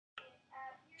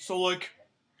So like,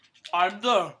 I'm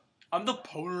the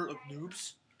pwner of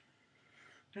noobs,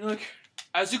 and like,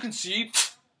 as you can see,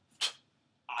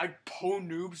 I pwn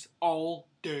noobs all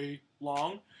day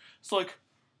long. So like,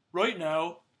 right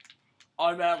now,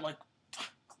 I'm at like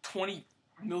 20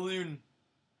 million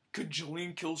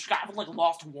gajillion kills. I haven't like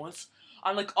lost once.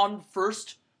 I'm like on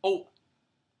first. Oh,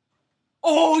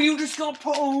 you just got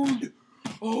pwned.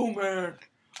 Oh man,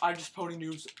 I'm just pwning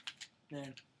noobs.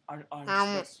 Man, I'm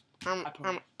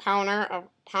pwner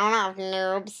of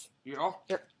noobs. Yeah.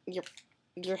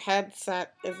 Your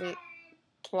headset isn't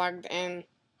plugged in.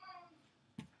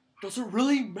 Does it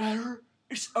really matter?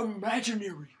 It's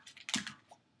imaginary.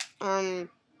 Who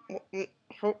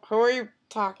are you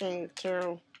talking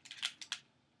to?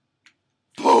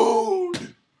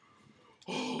 Pwned!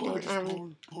 Oh, I just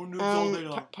pwned noobs all day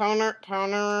long.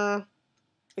 Pwner.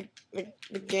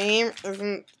 The game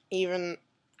isn't even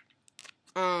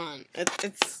on.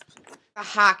 It's a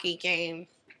hockey game.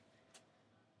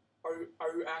 Are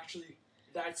you actually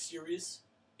that serious?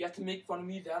 You have to make fun of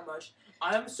me that much?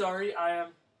 I am sorry, I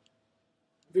am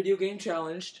video game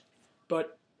challenged,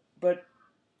 but I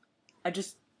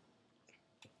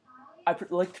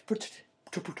like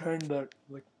to pretend that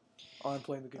like I'm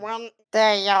playing the game. One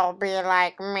day you'll be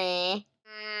like me.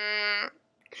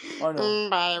 I know.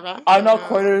 Baby. I'm not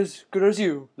quite as good as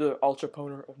you, the ultra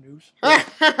pwner of noobs.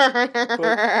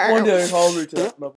 But one day I'll reach that level.